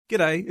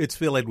G'day, it's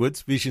Phil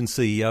Edwards, Vision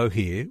CEO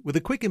here, with a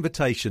quick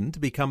invitation to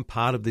become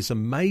part of this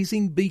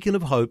amazing beacon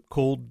of hope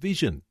called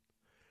Vision.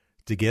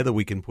 Together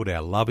we can put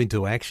our love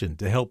into action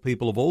to help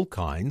people of all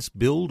kinds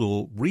build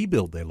or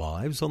rebuild their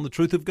lives on the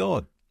truth of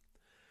God.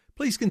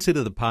 Please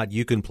consider the part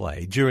you can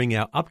play during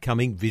our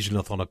upcoming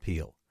Visionathon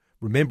appeal,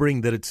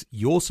 remembering that it's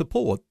your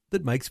support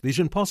that makes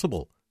Vision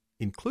possible,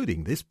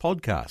 including this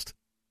podcast.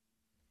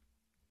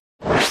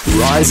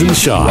 Rise and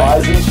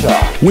Shine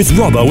with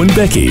Robbo and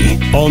Becky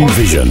on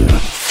Vision.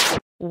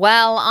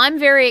 Well, I'm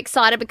very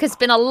excited because it's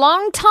been a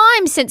long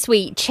time since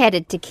we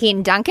chatted to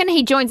Ken Duncan.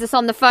 He joins us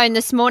on the phone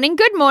this morning.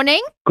 Good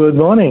morning. Good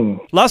morning.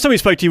 Last time we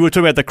spoke to you, we were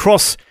talking about the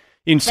cross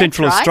in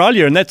Central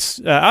Australia, and that's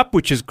up,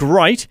 which is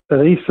great.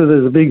 At Easter,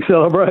 there's a big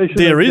celebration.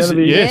 There is,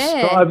 yes.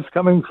 Yeah. Tribes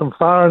coming from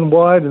far and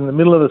wide in the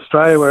middle of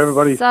Australia where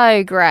everybody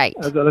So great.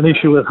 has got an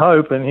issue with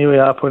hope, and here we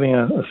are putting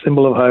a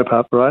symbol of hope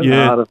up right in the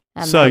heart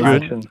of so the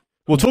good. nation.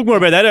 We'll talk more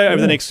about that over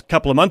the next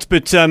couple of months,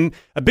 but a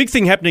big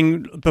thing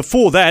happening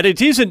before that,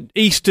 it is an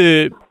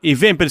Easter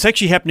event, but it's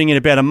actually happening in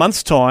about a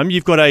month's time.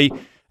 You've got a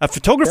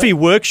photography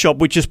workshop,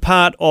 which is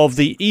part of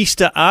the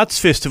Easter Arts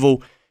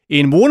Festival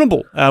in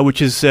Warrnambool,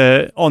 which is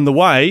on the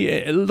way.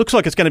 It looks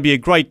like it's going to be a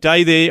great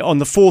day there. On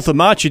the 4th of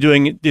March, you're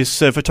doing this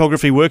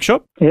photography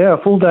workshop? Yeah, a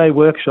full-day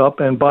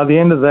workshop, and by the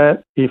end of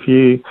that,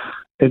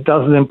 it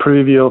doesn't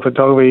improve your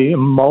photography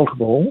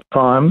multiple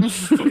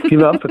times,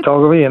 give up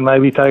photography and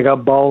maybe take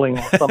up bowling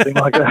or something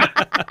like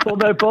that.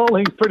 Although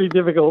bowling's pretty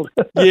difficult.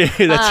 Yeah, that's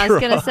right. I was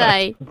going to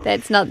say,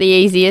 that's not the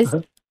easiest.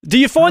 Do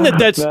you find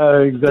that's...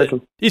 No,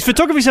 exactly. Is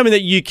photography something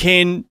that you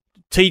can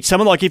teach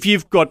someone? Like if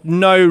you've got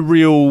no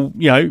real,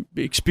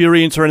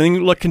 experience or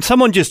anything, like can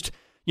someone just,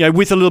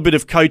 with a little bit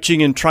of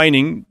coaching and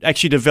training,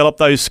 actually develop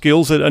those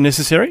skills that are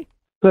necessary?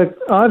 Look,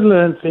 I've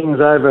learned things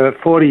over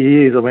 40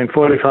 years.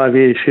 45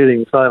 years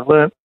shooting, so I've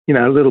learned,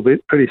 a little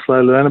bit, pretty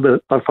slow learner,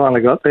 but I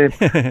finally got there.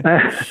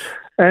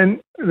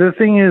 And the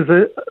thing is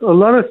that a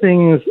lot of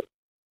things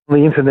on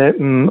the internet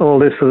and all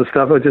this sort of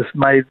stuff are just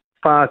made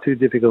far too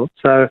difficult.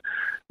 So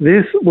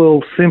this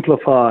will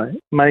simplify,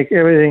 make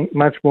everything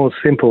much more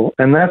simple,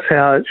 and that's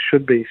how it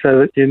should be, so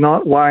that you're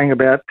not worrying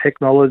about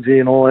technology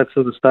and all that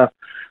sort of stuff,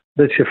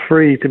 that you're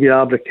free to be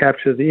able to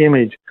capture the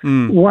image.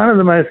 One of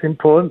the most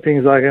important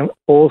things I can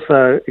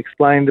also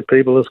explain to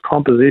people is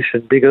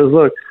composition, because,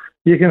 look,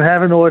 you can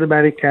have an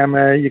automatic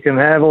camera, you can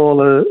have all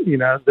the,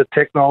 the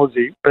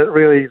technology, but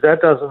really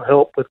that doesn't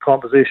help with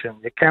composition.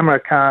 Your camera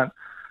can't,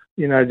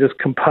 just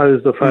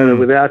compose the photo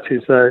without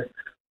you. So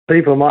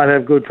people might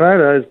have good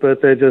photos,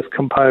 but they're just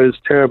composed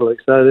terribly.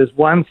 So there's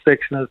one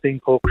section of the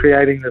thing called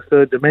creating the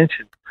third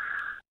dimension.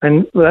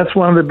 And that's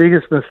one of the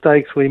biggest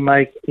mistakes we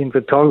make in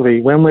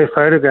photography. When we're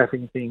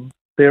photographing things,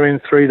 they're in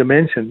 3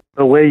 dimensions,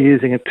 but we're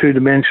using a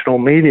 2-dimensional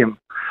medium.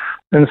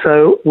 And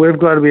so we've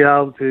got to be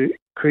able to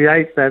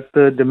create that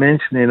third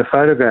dimension in a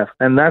photograph,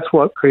 and that's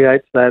what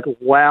creates that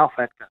wow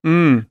factor.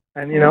 And,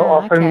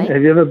 often,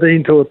 have you ever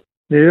been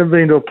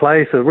to a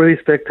place, a really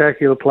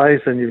spectacular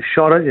place, and you've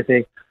shot it, you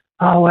think,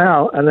 oh,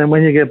 wow. And then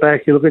when you get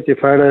back, you look at your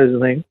photos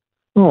and think,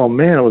 oh,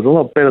 man, it was a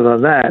lot better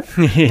than that.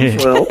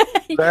 Well,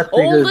 that's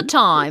all the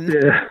time.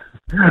 Yeah.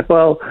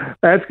 Well,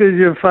 that's because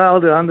you've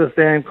failed to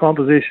understand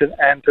composition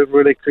and to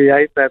really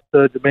create that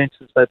third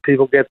dimension so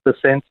people get the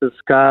sense of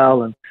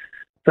scale. And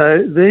so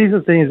these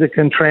are things that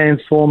can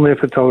transform their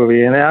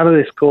photography. And out of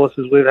this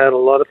courses, we've had a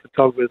lot of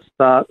photographers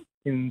start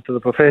into the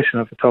profession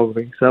of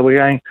photography. So we're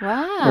going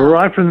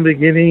right from the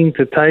beginning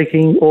to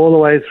taking all the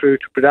way through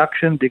to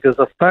production, because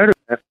a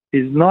photograph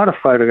is not a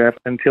photograph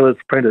until it's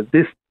printed.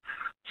 This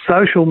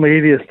social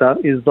media stuff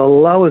is the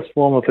lowest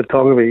form of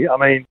photography.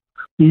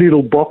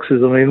 Little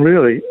boxes.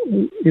 Really,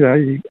 you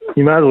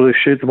might as well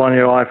just shoot them on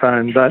your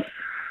iPhone. But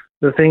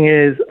the thing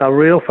is, a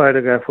real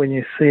photograph, when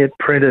you see it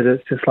printed,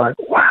 it's just like,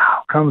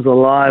 wow, comes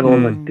alive, all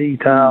the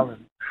detail.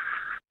 And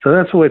so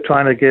that's what we're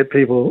trying to get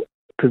people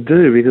to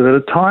do, because at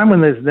a time when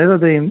there's never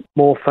been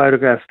more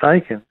photographs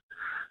taken,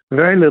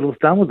 very little's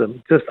done with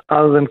them, just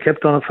other than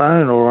kept on a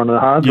phone or on a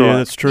hard drive. Yeah,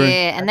 that's true.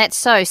 Yeah, and that's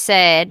so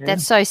sad. Yeah.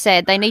 That's so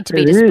sad. They need to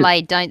be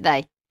displayed, don't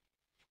they?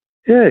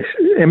 Yes,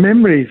 and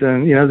memories,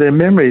 and they're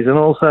memories. And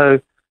also,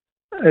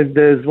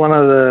 there's one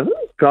of the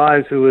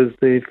guys who was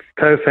the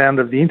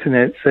co-founder of the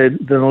internet said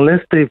that unless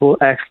people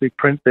actually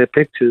print their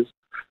pictures,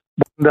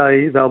 one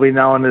day they'll be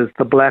known as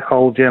the black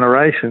hole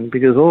generation,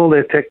 because all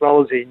their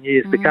technology in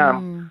years to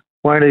come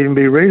won't even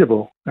be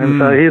readable. And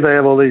so here they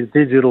have all these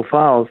digital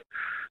files.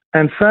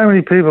 And so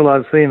many people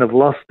I've seen have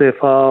lost their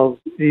files,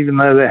 even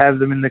though they have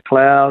them in the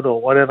cloud or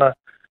whatever.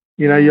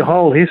 Your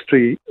whole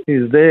history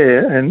is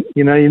there, and,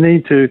 you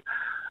need to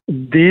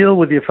deal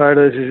with your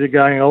photos as you're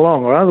going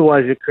along, or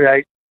otherwise you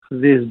create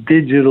this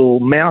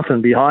digital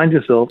mountain behind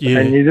yourself,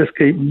 and you just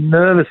keep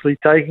nervously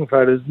taking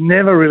photos,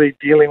 never really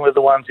dealing with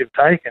the ones you've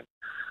taken.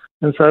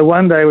 And so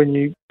one day when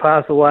you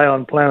pass away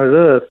on planet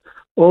Earth,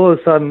 all of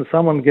a sudden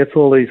someone gets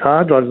all these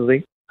hard drives and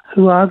think,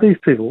 who are these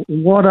people?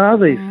 What are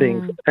these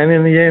things? And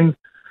in the end,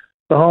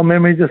 the whole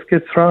memory just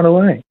gets thrown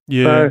away.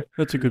 Yeah, so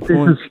that's a good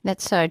point.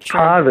 That's so true.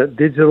 Part of it,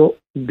 digital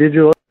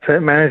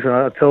asset management.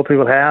 I tell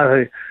people how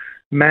to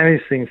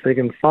manage things. They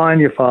can find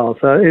your files.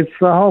 So it's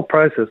the whole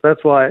process.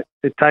 That's why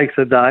it takes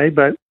a day,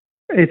 but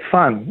it's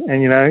fun.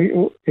 And,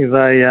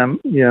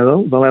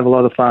 they'll have a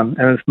lot of fun,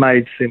 and it's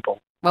made simple.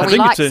 Well, we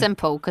like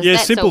simple because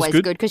that's always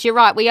good because you're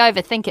right. We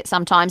overthink it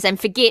sometimes and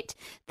forget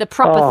the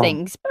proper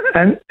things.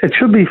 And it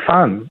should be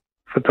fun,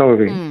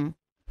 photography. And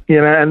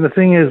the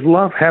thing is,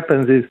 what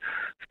happens is,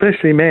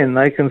 especially men,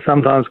 they can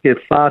sometimes get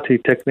far too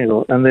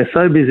technical and they're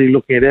so busy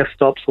looking at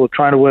f-stops or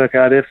trying to work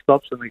out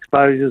f-stops and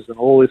exposures and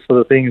all this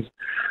sort of things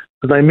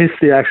that they miss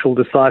the actual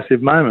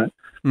decisive moment.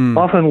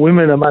 Often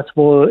women are much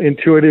more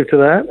intuitive to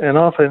that, and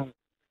often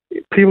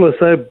people are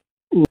so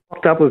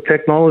locked up with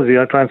technology.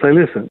 I try and say,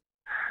 listen,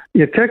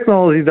 your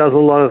technology does a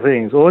lot of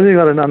things. All you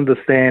got to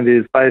understand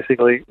is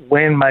basically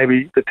when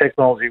maybe the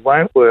technology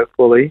won't work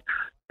fully,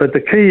 but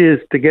the key is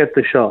to get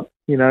the shot,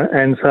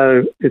 and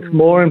so it's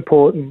more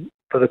important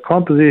for the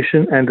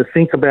composition and to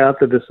think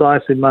about the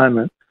decisive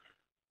moment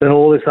than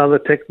all this other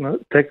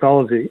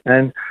technology.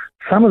 And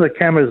some of the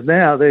cameras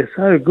now, they're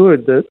so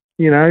good that,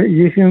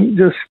 you can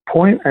just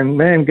point and,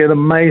 get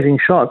amazing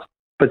shots.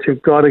 But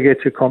you've got to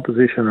get your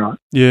composition right.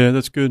 Yeah,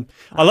 that's good.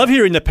 I love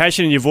hearing the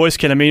passion in your voice,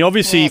 Ken. I mean,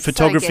 obviously,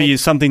 photography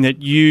is something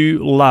that you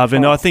love,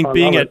 and I think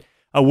being at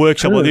a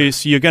workshop like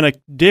this, you're going to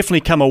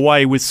definitely come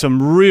away with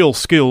some real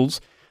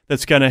skills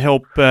that's going to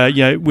help,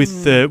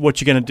 with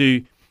what you're going to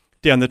do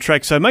down the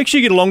track. So make sure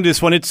you get along to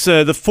this one. It's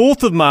the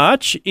 4th of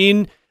March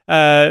in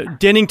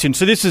Dennington.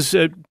 So this is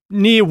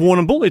near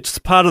Warrnambool. It's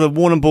part of the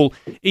Warrnambool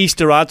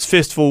Easter Arts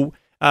Festival,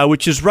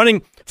 which is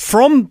running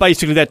from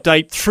basically that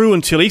date through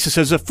until Easter.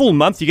 So it's a full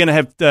month. You're going to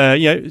have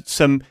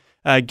some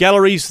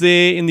galleries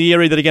there in the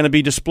area that are going to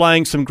be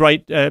displaying some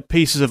great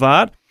pieces of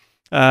art.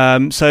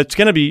 So it's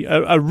going to be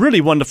a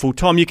really wonderful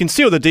time. You can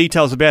see all the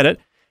details about it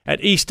at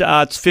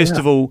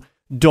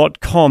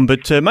easterartsfestival.com.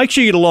 But make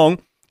sure you get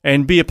along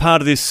and be a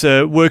part of this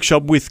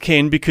workshop with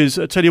Ken, because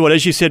I tell you what,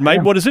 as you said,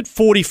 mate, what is it,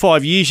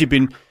 45 years you've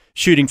been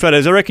shooting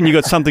photos. I reckon you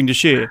got something to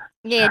share.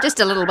 Yeah, just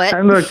a little bit.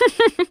 And look,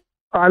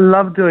 I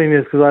love doing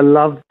this because I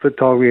love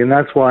photography, and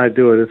that's why I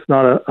do it. It's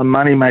not a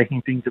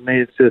money-making thing to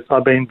me. It's just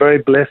I've been very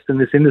blessed in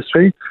this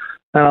industry,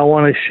 and I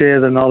want to share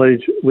the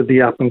knowledge with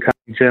the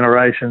up-and-coming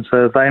generation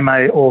so that they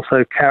may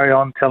also carry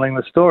on telling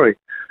the story.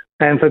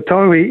 And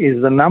photography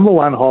is the number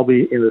one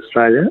hobby in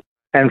Australia,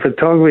 and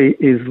photography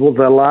is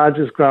the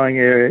largest growing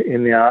area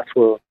in the arts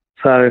world.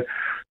 So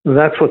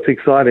that's what's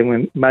exciting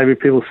when maybe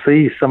people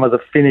see some of the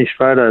finished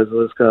photos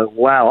and just go,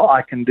 wow,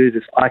 I can do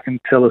this. I can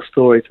tell a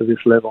story to this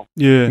level.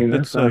 Yeah,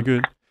 that's so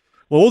good.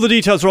 Well, all the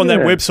details are on that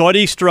website,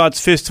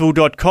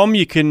 easterartsfestival.com.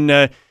 You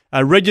can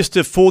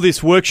register for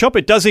this workshop.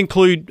 It does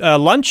include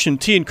lunch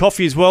and tea and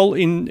coffee as well,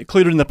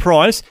 included in the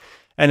price,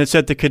 and it's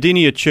at the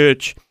Cardinia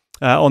Church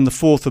on the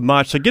 4th of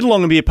March. So get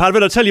along and be a part of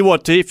it. I'll tell you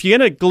what, if you're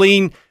going to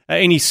glean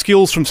any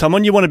skills from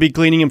someone, you want to be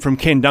gleaning them from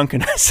Ken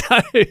Duncan. So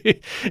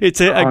it's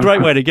a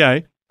great way to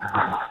go.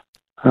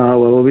 Oh,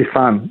 well, it'll be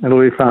fun. It'll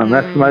be fun.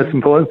 That's the most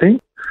important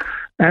thing.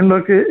 And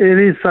look, it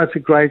is such a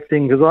great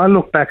thing because I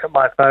look back at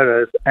my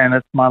photos and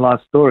it's my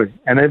life story.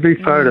 And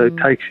every photo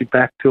takes you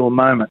back to a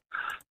moment.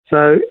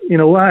 So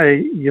in a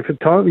way, your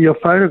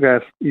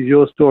photograph is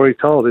your story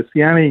told. It's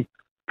the only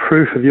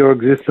proof of your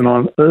existence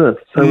on Earth.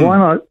 So why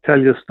not tell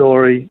your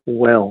story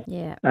well?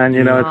 Yeah. And,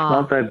 it's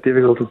not that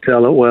difficult to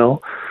tell it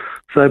well.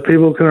 So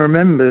people can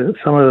remember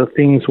some of the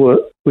things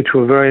which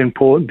were very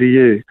important to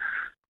you,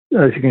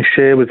 as you can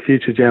share with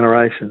future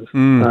generations.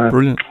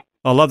 Brilliant.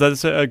 I love that.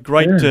 It's a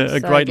great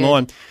great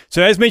line.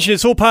 So as mentioned,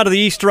 it's all part of the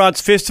Easter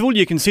Arts Festival.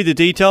 You can see the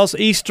details,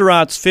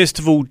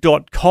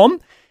 easterartsfestival.com.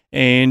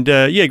 And,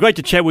 great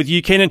to chat with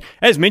you, Ken. And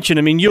as mentioned,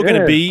 I mean, you're going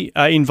to be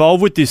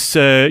involved with this,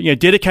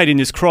 dedicating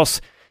this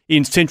cross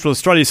in Central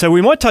Australia. So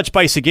we might touch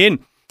base again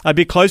a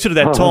bit closer to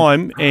that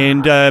time.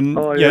 And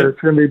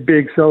it's going to be a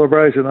big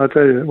celebration, I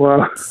tell you.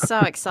 Wow. So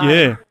exciting.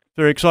 Yeah,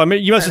 very exciting. I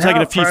mean, you must have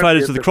taken a few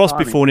photos of the cross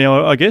before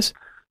now, I guess.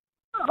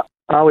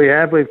 Oh, we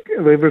have.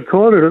 We've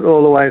recorded it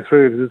all the way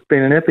through because it's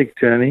been an epic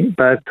journey.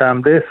 But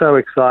they're so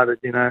excited,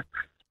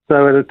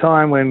 So at a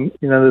time when,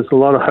 there's a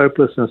lot of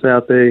hopelessness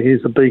out there,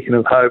 here's a beacon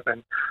of hope.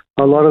 And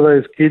a lot of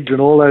those kids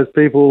and all those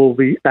people will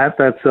be at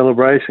that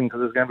celebration because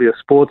there's going to be a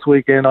sports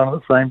weekend on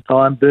at the same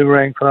time,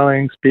 boomerang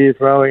throwing, spear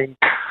throwing,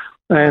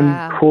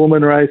 and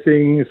Coolman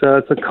racing. So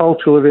it's a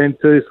cultural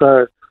event too.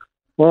 So,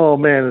 oh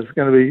man, it's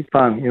going to be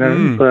fun,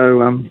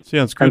 So,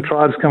 sounds good. And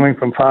tribes coming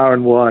from far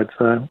and wide,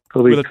 so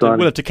it'll be exciting.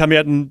 We'll have to come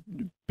out and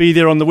be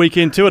there on the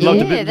weekend too. I'd love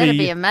to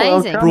be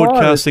amazing.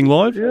 Broadcasting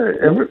live. Yeah,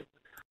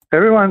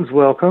 everyone's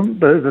welcome,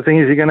 but the thing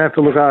is, you're going to have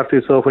to look after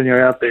yourself when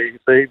you're out there.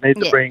 So you need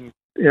to bring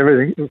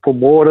everything from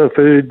water,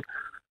 food,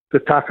 to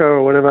tucker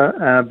or whatever.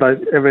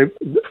 But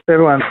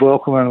everyone's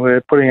welcome, and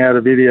we're putting out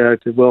a video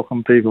to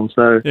welcome people.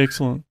 So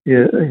excellent.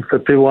 Yeah, if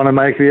people want to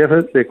make the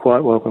effort, they're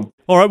quite welcome.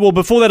 All right. Well,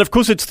 before that, of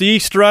course, it's the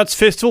Easter Arts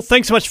Festival.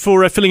 Thanks so much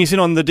for filling us in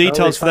on the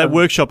details for that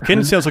workshop,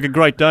 Ken. Sounds like a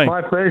great day.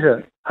 My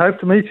pleasure. Hope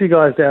to meet you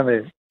guys down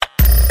there.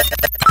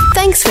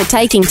 Thanks for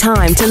taking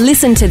time to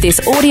listen to this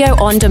audio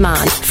on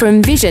demand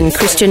from Vision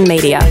Christian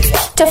Media.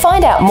 To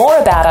find out more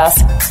about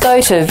us,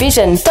 go to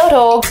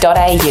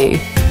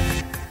vision.org.au.